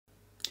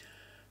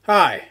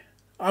Hi,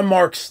 I'm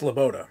Mark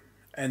Sloboda,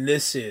 and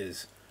this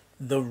is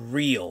The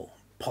Real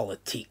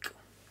Politique.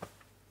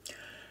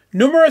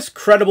 Numerous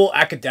credible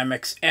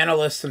academics,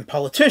 analysts, and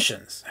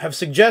politicians have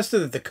suggested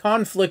that the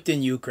conflict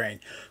in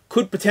Ukraine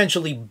could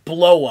potentially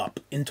blow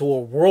up into a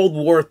World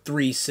War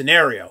III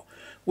scenario,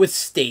 with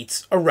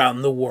states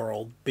around the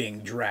world being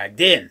dragged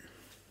in.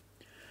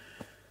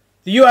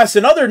 The US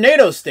and other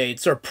NATO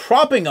states are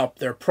propping up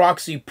their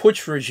proxy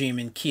putsch regime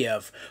in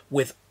Kiev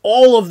with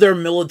all of their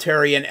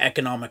military and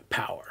economic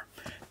power.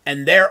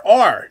 And there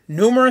are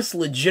numerous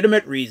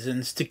legitimate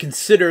reasons to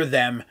consider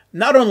them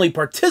not only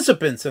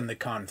participants in the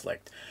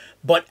conflict,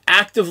 but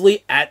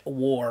actively at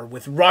war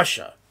with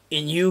Russia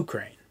in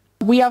Ukraine.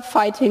 We are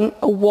fighting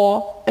a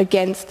war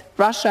against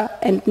Russia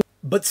and...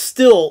 But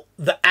still,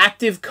 the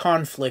active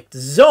conflict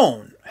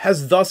zone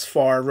has thus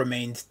far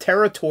remained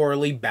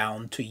territorially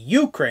bound to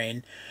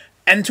Ukraine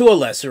and to a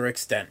lesser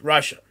extent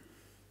Russia.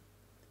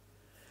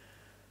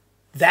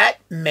 That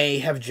may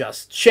have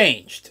just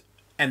changed,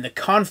 and the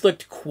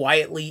conflict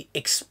quietly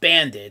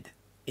expanded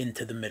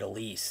into the Middle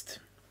East.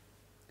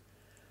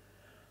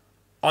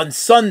 On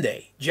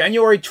Sunday,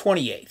 January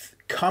 28th,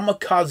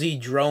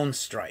 kamikaze drone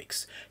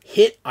strikes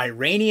hit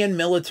Iranian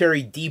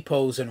military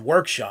depots and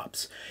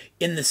workshops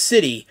in the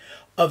city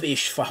of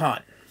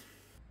Isfahan.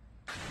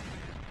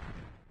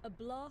 A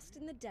blast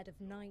in the dead of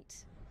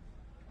night.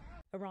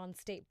 Iran's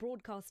state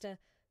broadcaster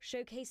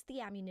showcased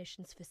the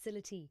ammunitions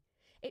facility.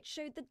 It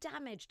showed the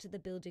damage to the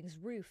building's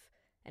roof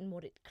and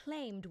what it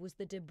claimed was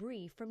the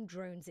debris from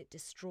drones it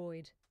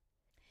destroyed.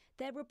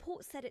 Their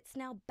report said it's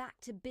now back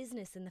to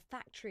business in the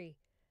factory.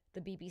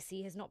 The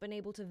BBC has not been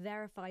able to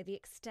verify the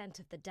extent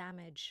of the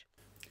damage.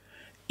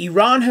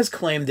 Iran has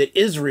claimed that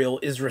Israel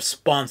is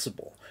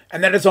responsible,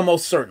 and that is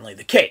almost certainly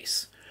the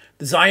case.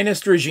 The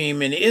Zionist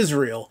regime in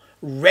Israel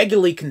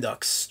regularly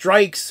conducts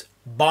strikes,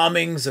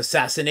 bombings,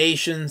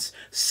 assassinations,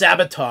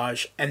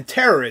 sabotage, and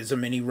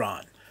terrorism in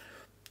Iran,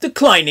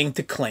 declining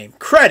to claim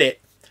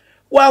credit,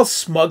 while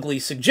smugly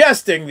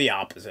suggesting the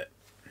opposite.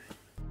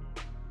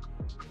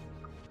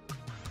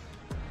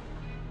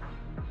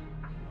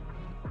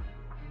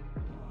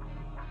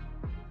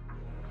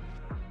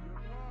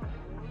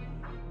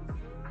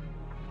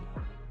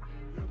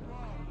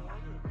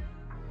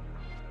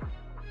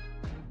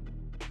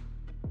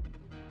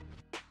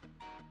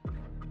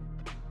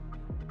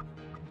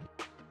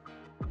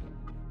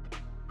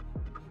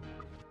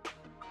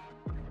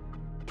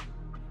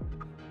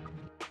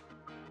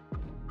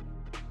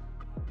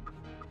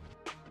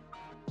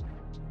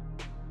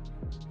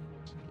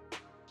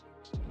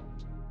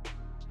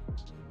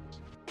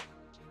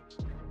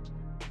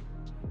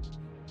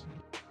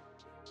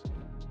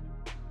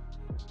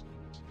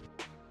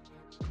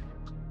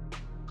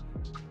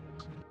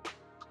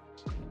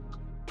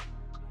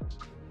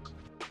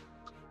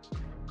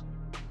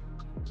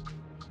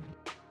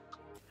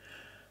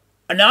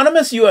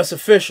 Anonymous U.S.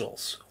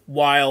 officials,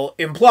 while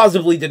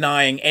implausibly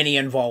denying any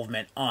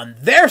involvement on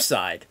their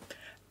side,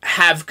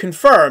 have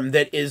confirmed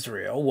that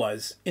Israel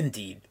was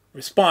indeed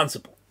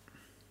responsible.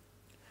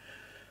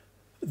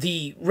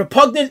 The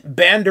repugnant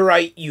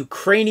Banderite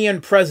Ukrainian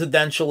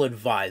presidential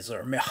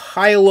advisor,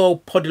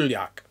 Mikhailo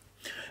Podolyak,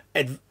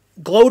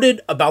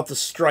 gloated about the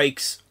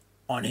strikes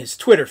on his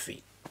Twitter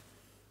feed.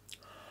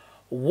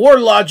 War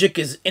logic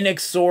is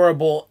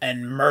inexorable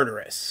and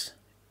murderous.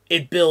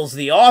 It bills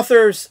the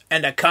authors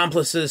and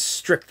accomplices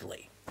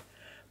strictly.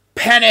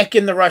 Panic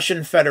in the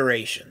Russian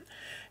Federation.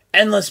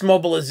 Endless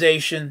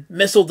mobilization,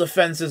 missile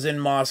defenses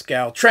in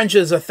Moscow,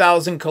 trenches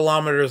 1,000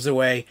 kilometers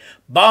away,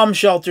 bomb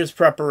shelters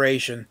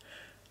preparation.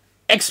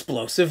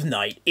 Explosive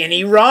night in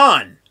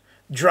Iran.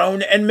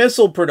 Drone and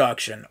missile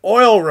production,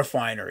 oil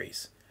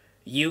refineries.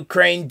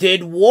 Ukraine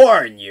did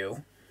warn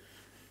you.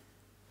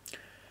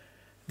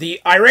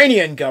 The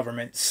Iranian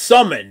government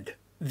summoned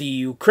the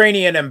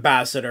Ukrainian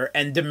ambassador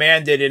and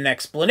demanded an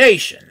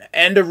explanation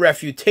and a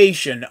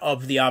refutation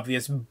of the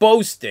obvious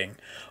boasting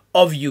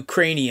of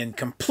Ukrainian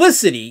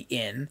complicity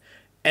in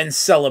and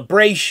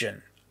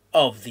celebration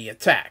of the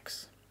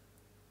attacks.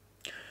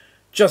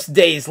 Just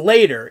days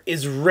later,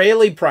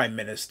 Israeli Prime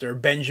Minister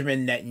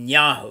Benjamin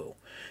Netanyahu,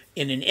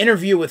 in an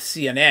interview with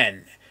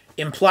CNN,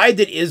 implied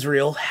that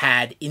Israel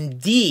had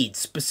indeed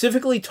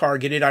specifically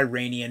targeted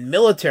Iranian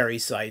military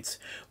sites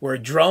where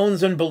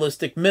drones and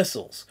ballistic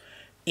missiles,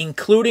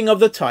 including of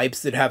the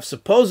types that have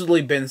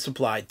supposedly been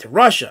supplied to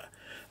Russia,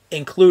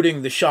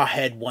 including the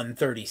Shahed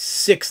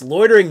 136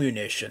 loitering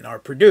munition, are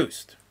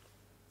produced.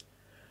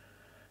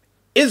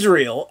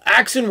 Israel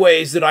acts in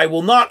ways that I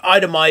will not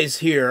itemize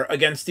here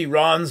against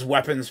Iran's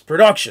weapons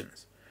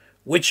productions,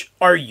 which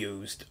are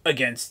used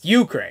against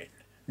Ukraine,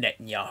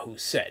 Netanyahu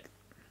said.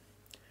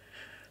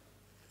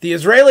 The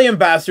Israeli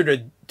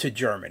ambassador to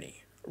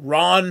Germany,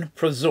 Ron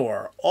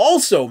Prozor,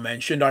 also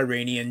mentioned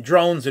Iranian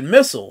drones and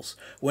missiles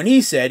when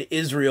he said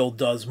Israel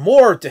does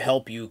more to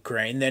help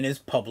Ukraine than is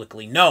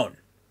publicly known.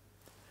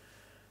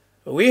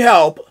 We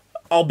help,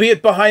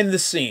 albeit behind the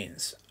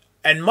scenes,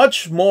 and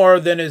much more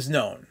than is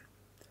known.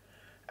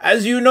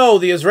 As you know,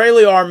 the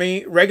Israeli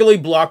army regularly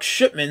blocks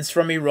shipments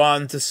from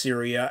Iran to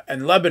Syria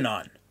and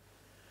Lebanon.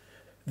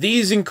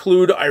 These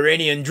include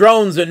Iranian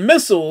drones and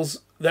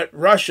missiles that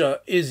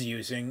Russia is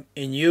using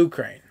in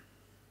Ukraine.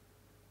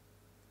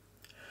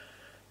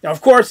 Now,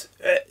 of course,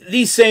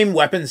 these same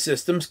weapon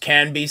systems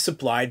can be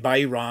supplied by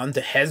Iran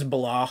to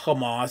Hezbollah,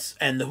 Hamas,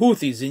 and the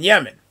Houthis in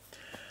Yemen.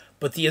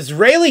 But the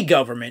Israeli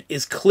government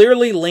is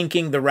clearly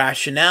linking the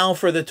rationale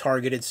for the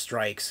targeted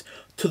strikes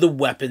to the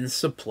weapons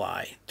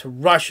supply to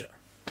Russia.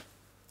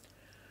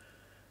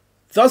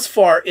 Thus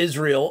far,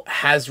 Israel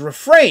has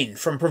refrained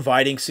from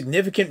providing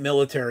significant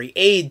military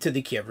aid to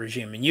the Kiev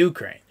regime in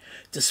Ukraine,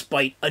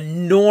 despite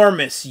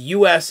enormous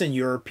US and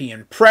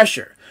European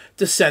pressure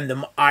to send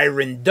them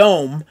Iron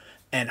Dome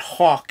and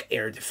Hawk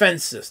air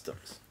defense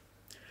systems.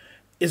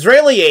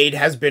 Israeli aid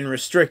has been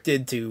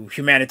restricted to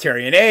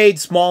humanitarian aid,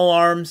 small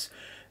arms,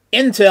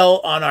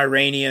 intel on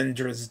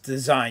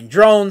Iranian-designed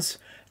drones,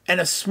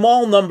 and a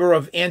small number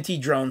of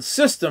anti-drone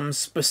systems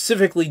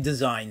specifically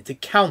designed to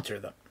counter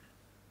them.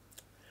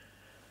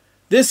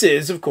 This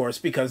is, of course,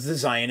 because the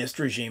Zionist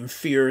regime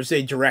fears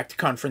a direct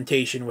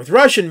confrontation with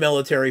Russian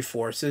military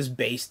forces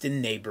based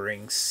in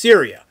neighboring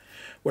Syria,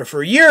 where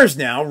for years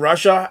now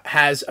Russia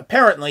has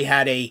apparently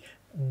had a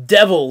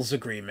devil's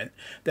agreement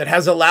that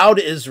has allowed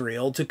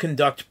Israel to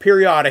conduct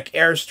periodic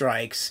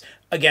airstrikes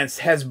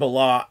against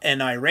Hezbollah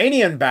and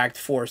Iranian-backed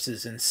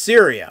forces in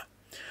Syria,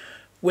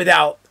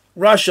 without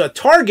Russia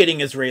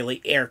targeting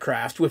Israeli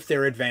aircraft with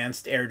their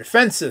advanced air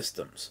defense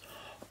systems,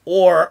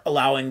 or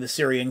allowing the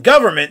Syrian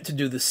government to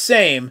do the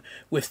same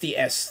with the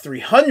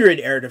S-300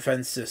 air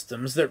defense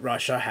systems that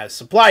Russia has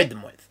supplied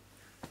them with.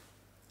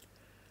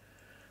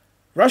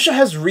 Russia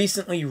has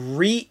recently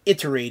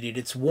reiterated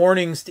its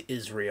warnings to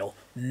Israel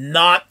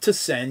not to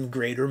send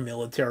greater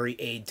military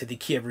aid to the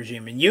Kiev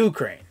regime in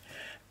Ukraine,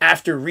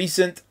 after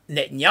recent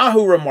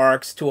Netanyahu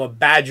remarks to a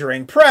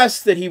badgering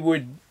press that he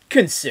would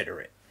consider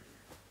it.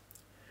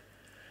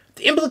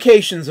 The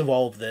implications of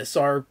all of this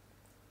are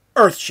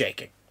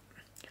earth-shaking.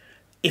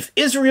 If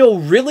Israel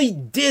really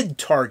did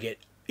target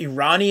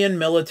Iranian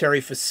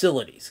military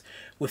facilities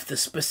with the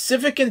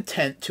specific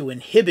intent to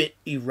inhibit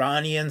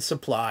Iranian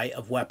supply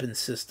of weapons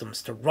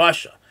systems to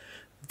Russia,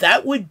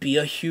 that would be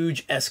a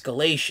huge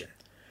escalation.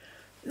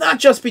 Not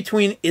just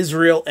between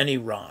Israel and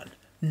Iran,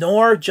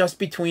 nor just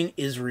between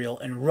Israel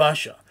and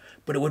Russia,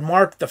 but it would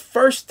mark the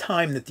first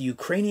time that the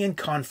Ukrainian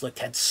conflict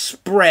had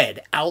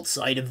spread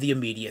outside of the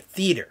immediate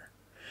theater.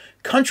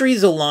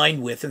 Countries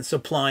aligned with and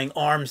supplying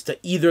arms to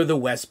either the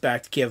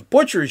West-backed Kiev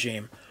Butch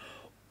regime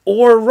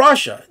or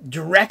Russia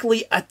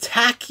directly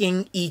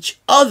attacking each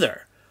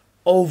other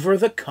over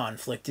the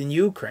conflict in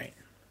Ukraine.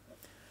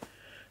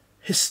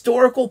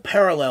 Historical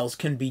parallels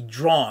can be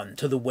drawn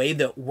to the way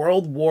that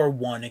World War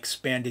I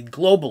expanded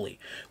globally,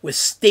 with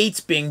states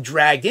being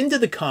dragged into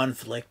the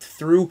conflict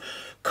through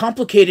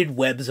complicated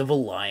webs of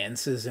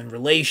alliances and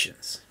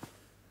relations.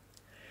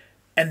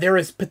 And there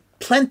is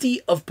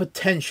plenty of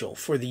potential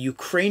for the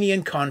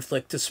Ukrainian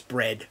conflict to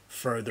spread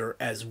further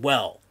as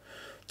well,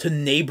 to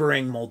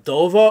neighboring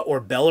Moldova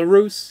or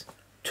Belarus,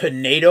 to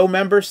NATO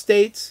member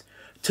states,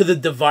 to the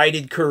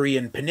divided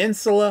Korean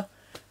peninsula,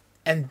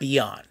 and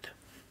beyond.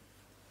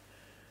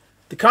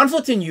 The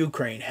conflict in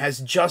Ukraine has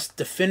just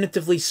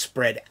definitively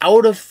spread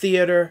out of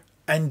theater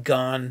and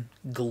gone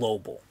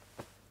global.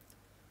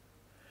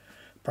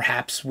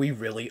 Perhaps we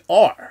really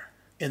are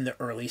in the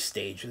early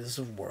stages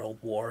of World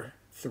War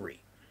III.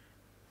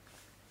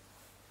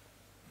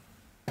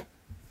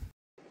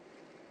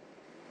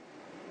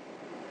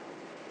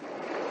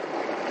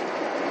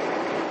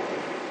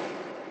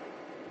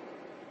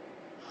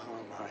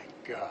 Oh my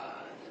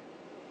God.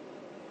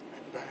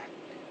 I'm back.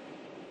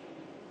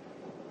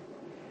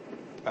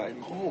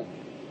 I'm home.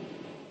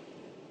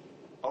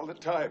 All the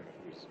time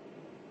it was.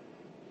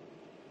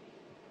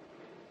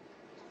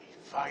 We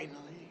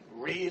finally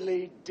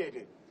really did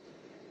it.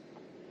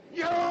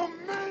 You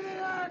made